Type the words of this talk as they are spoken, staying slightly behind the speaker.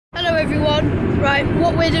everyone. Right,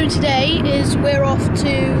 what we're doing today is we're off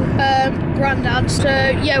to Grandad. So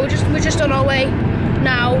yeah, we're just on our way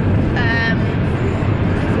now.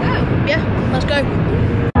 Yeah, let's go.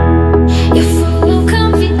 You're full of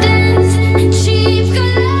confidence and cheap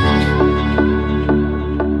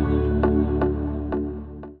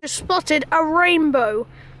Just spotted a rainbow.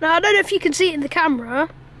 Now I don't know if you can see it in the camera,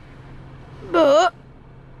 but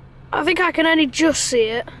I think I can only just see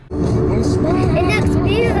it. It looks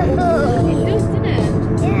beautiful. It does, doesn't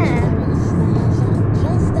it? Yeah.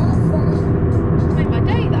 Made my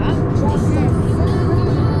day, that.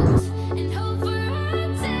 and hope for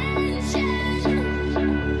attention.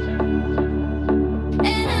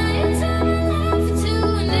 And I turn my life into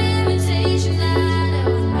an invitation I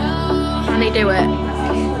don't know. Can he do it?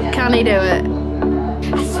 Can he do it?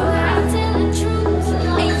 I swear I'll tell the truth,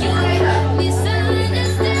 and you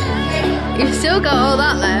misunderstand. You've still got all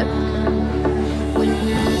that left.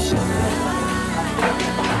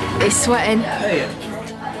 He's sweating.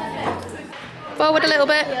 Forward a little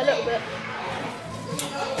bit. Yeah, a little bit.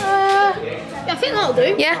 Yeah, I think that'll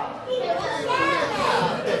do. Yeah.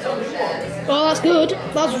 Oh, that's good.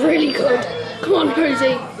 That's really good. Come on,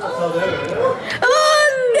 Rosie. Oh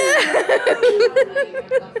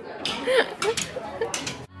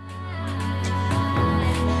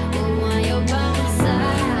Why you're by my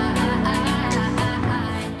side.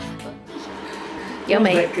 no!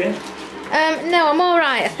 Yummy. No, I'm all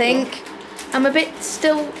right. I think I'm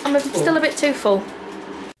still a bit too full.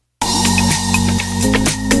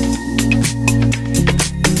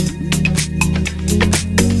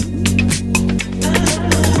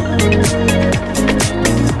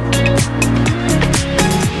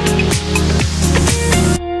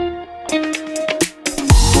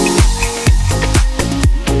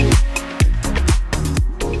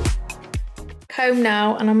 Home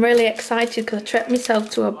now, and I'm really excited because I treated myself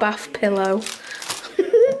to a bath pillow.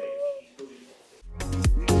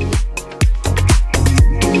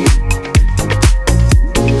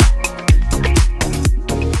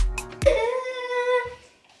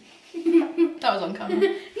 That was on camera.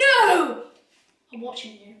 No! I'm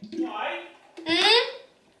watching you. Why? Mm? Is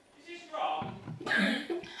this wrong?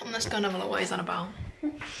 I'm just gonna have a look what he's on about.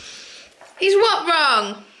 He's what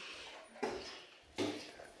wrong?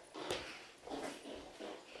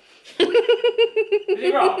 Is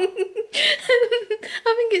it wrong? I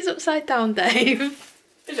think it's upside down, Dave.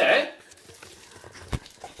 Is it?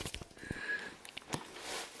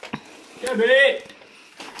 Get a minute.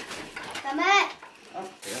 Come on.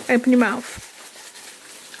 Open your mouth.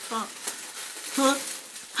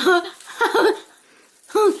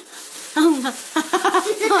 I'm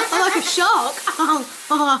like a shark.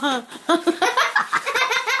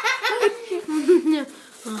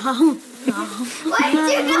 Why do you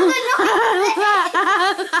know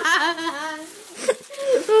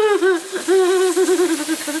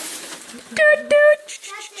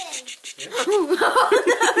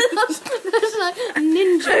That's like a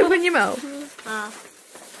ninja. Open your mouth.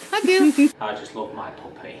 Thank you. I just love my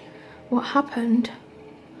puppy. What happened?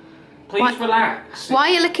 Please relax. Why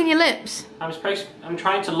are you licking your lips? I'm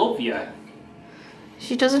trying to love you.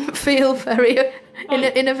 She doesn't feel very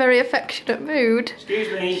in a very affectionate mood.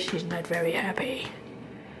 Excuse me. She's not very happy.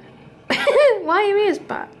 Why are your ears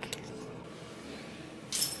back?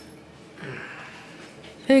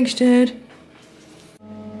 Thanks, Dad.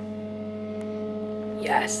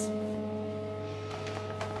 Yes.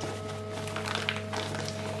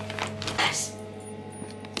 Yes.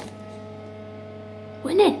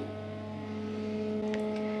 Winning.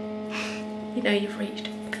 You know you've reached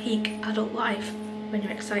peak adult life when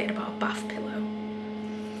you're excited about a bath pillow.